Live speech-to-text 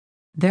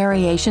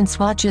Variation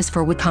swatches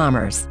for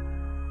WooCommerce.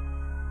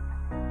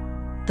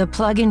 The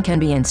plugin can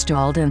be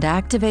installed and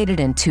activated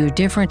in two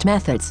different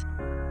methods.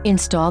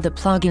 Install the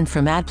plugin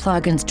from Add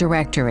Plugins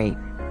directory.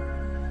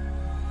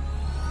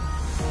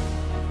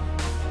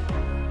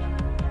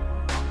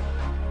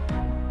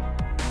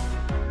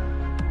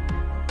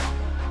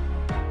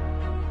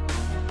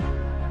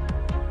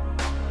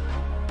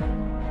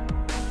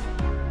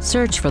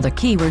 Search for the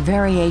keyword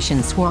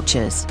variation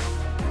swatches.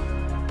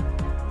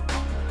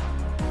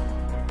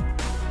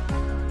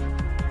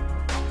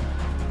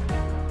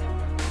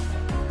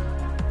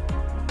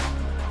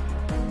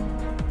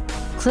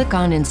 Click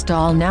on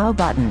Install Now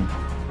button.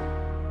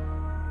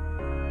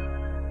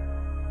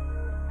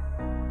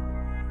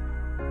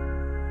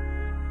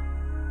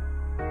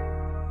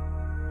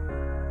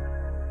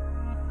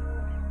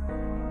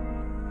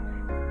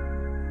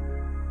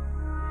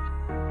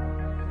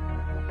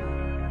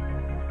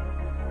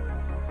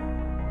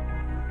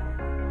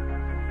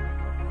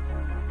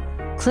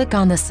 Click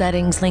on the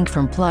Settings link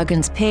from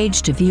Plugins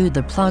page to view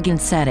the plugin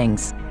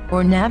settings,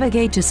 or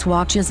navigate to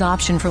Swatches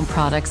option from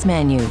Products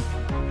menu.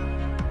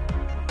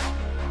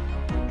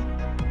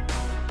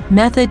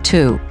 Method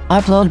 2.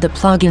 Upload the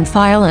plugin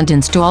file and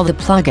install the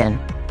plugin.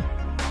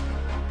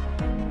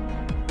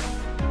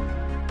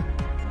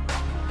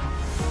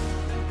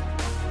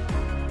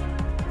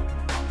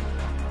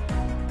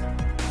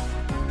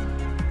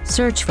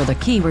 Search for the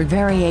keyword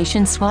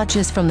variation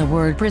swatches from the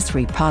WordPress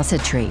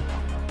repository.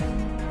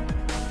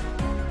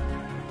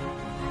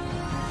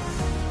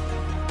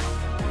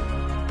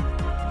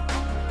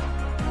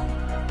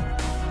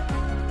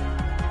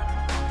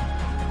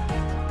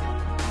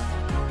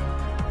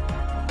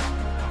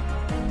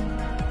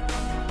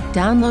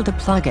 Download the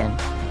plugin.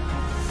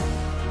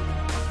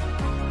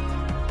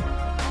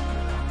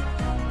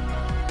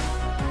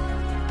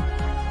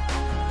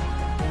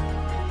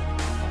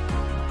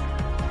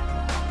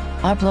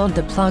 Upload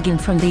the plugin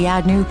from the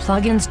Add New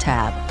Plugins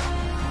tab.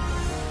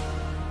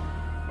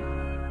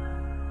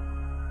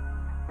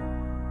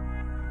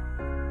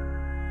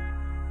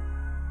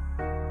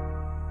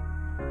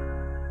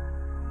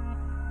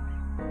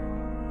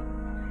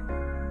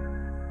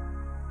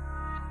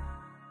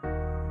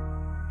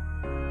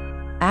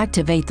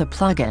 Activate the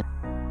plugin.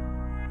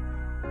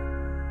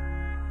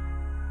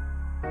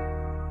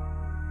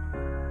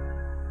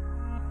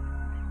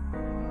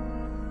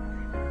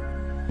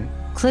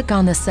 Click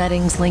on the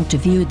Settings link to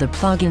view the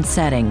plugin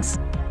settings.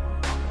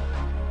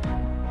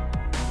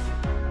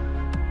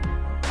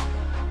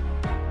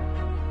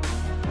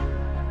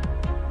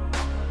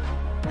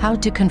 How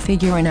to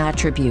configure an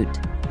attribute.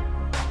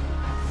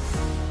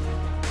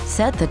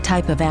 Set the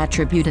type of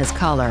attribute as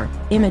color,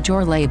 image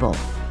or label.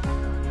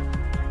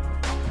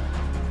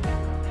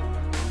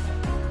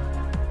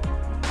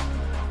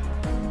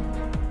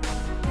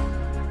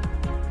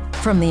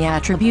 From the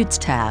Attributes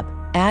tab,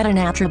 add an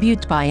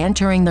attribute by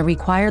entering the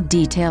required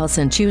details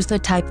and choose the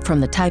type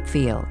from the Type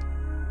field.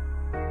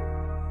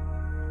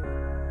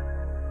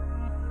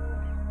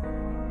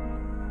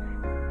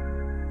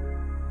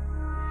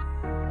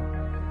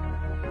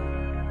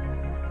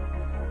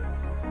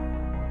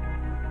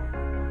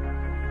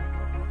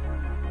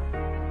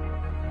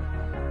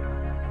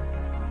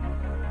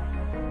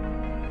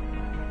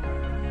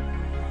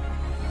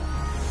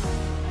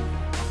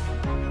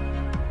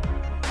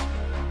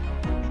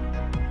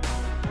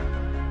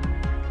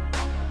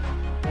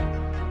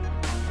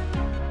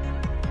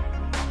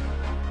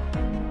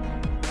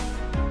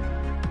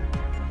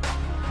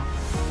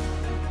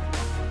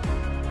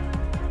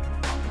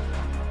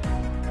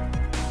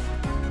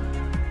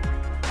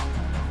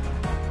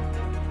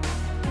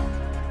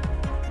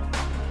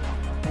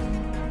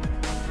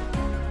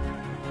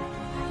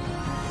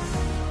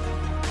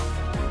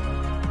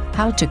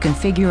 How to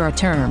configure a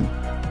term.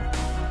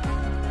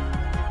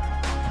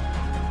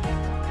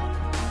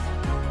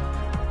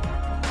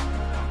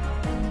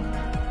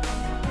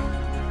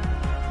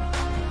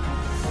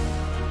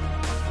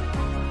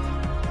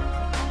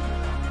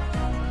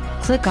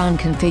 Click on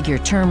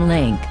Configure Term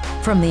link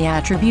from the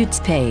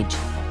Attributes page.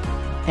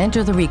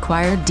 Enter the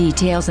required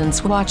details and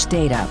swatch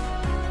data.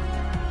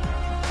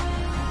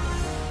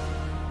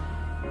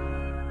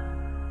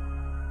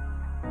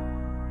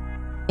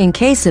 In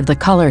case of the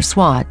color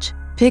swatch,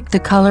 pick the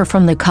color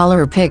from the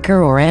color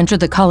picker or enter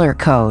the color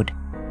code.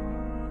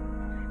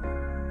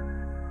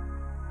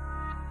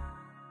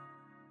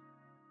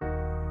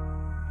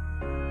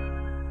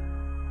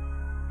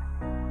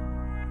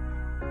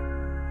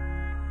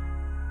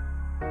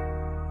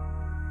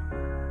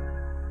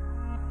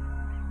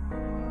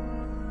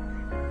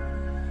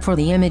 For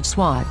the image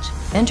swatch,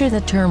 enter the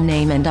term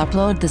name and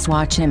upload the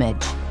swatch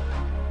image.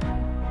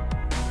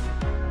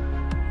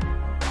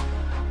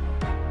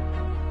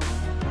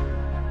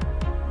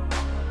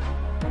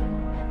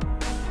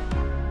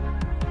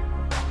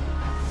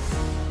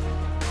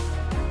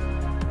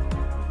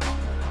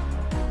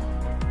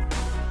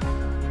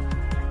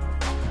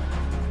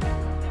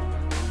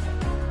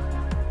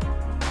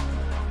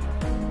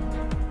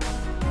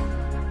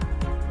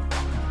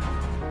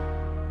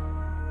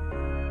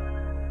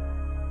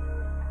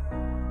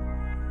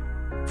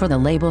 For the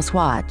label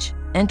swatch,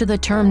 enter the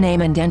term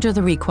name and enter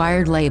the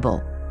required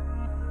label.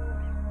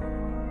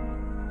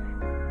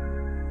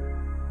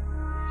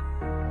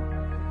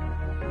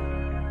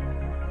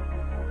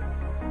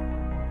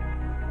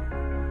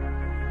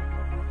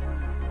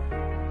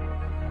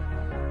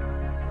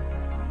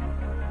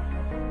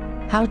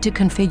 How to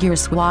configure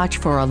swatch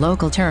for a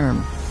local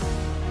term.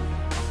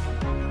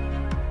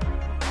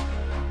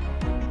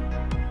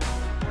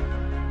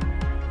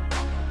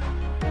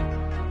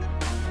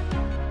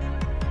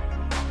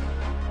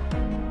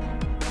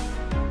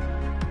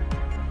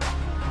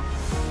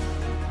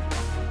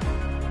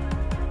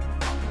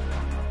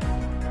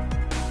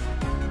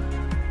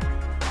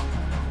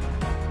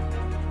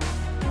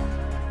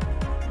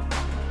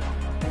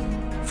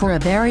 For a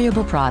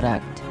variable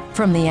product,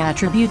 from the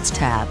Attributes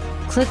tab,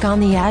 click on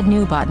the Add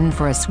New button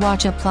for a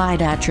swatch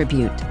applied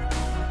attribute.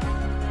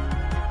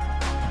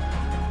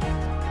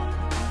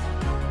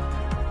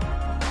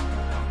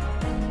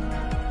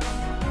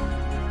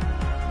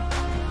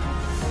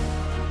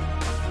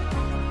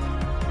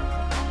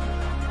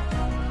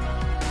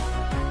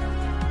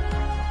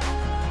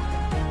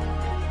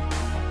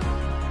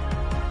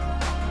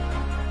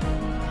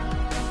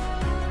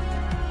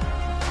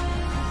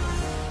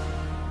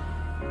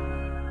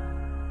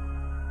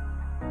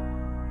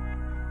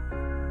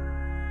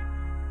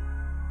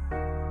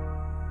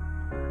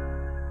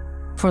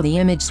 For the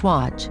image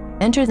swatch,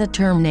 enter the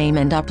term name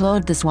and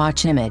upload the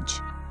swatch image.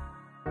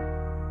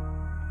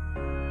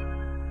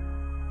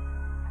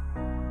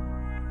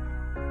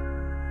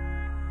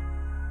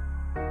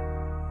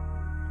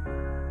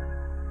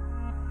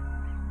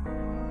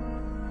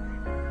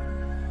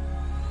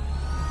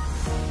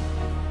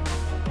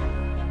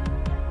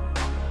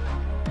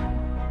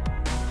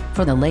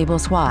 For the label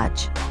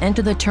swatch,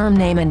 enter the term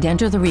name and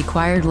enter the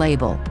required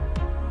label.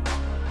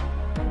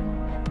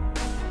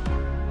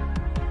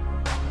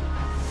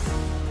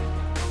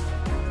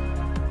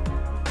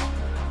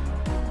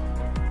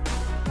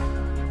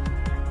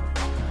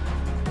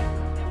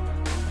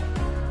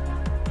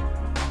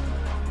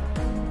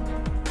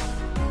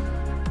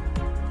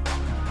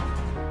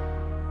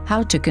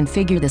 How to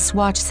configure the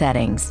swatch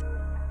settings.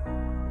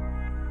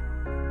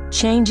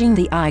 Changing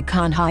the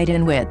icon height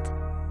and width.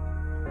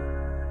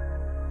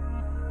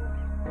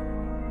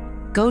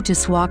 Go to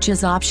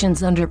Swatches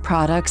Options under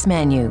Products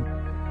menu.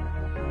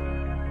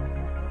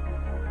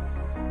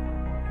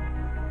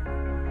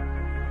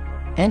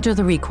 Enter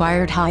the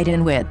required height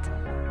and width.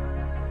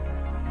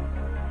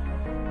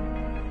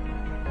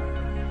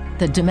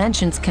 The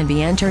dimensions can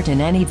be entered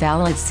in any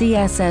valid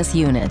CSS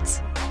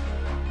units.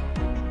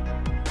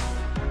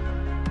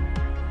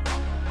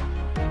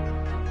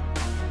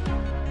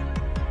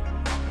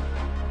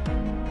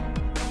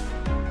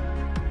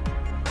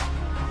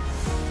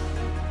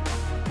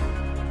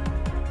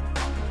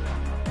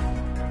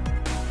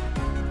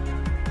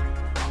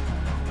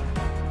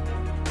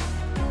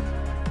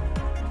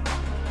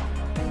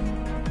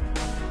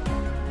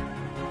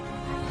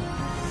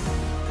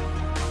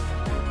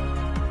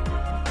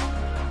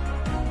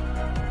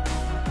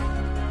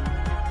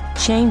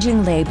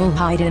 Changing label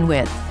height and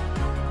width.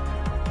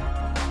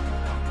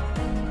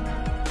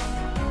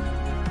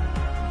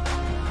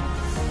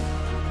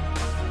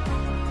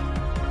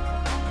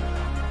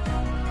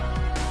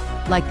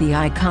 Like the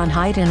icon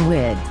height and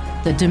width,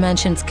 the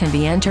dimensions can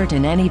be entered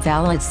in any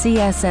valid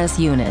CSS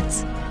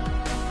units.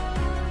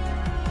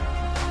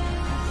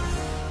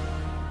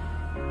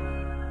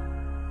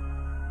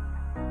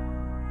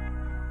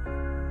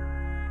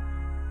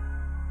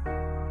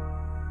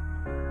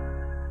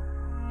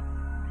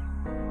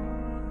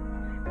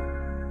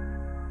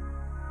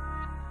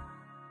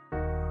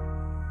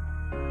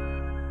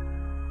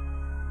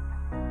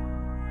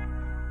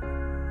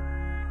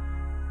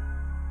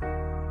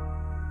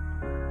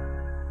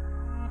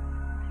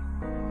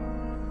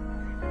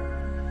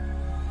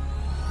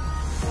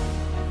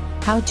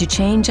 How to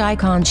change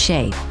icon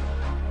shape.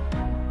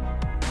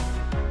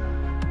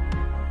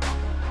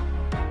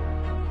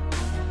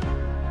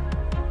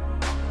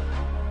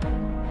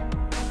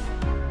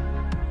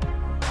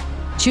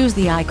 Choose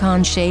the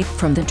icon shape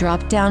from the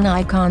drop-down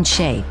icon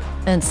shape,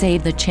 and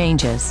save the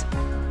changes.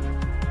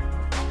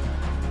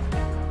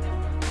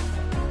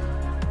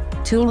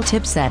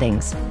 Tooltip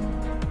settings.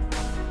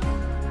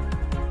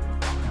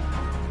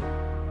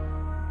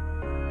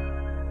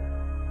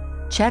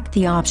 Check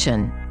the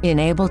option,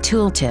 Enable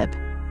Tooltip.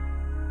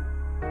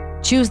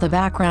 Choose the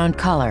background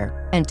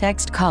color and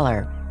text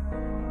color.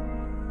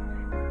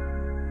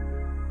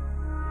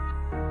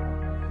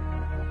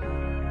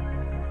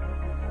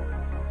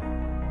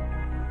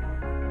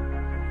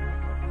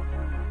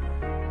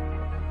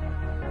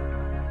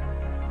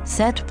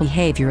 Set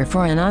behavior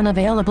for an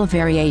unavailable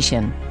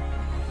variation.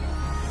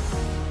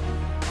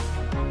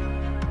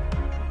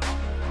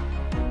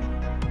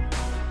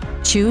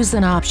 Choose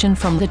an option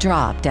from the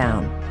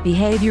drop-down,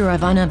 Behavior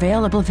of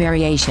Unavailable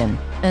Variation,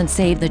 and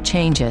save the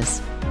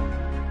changes.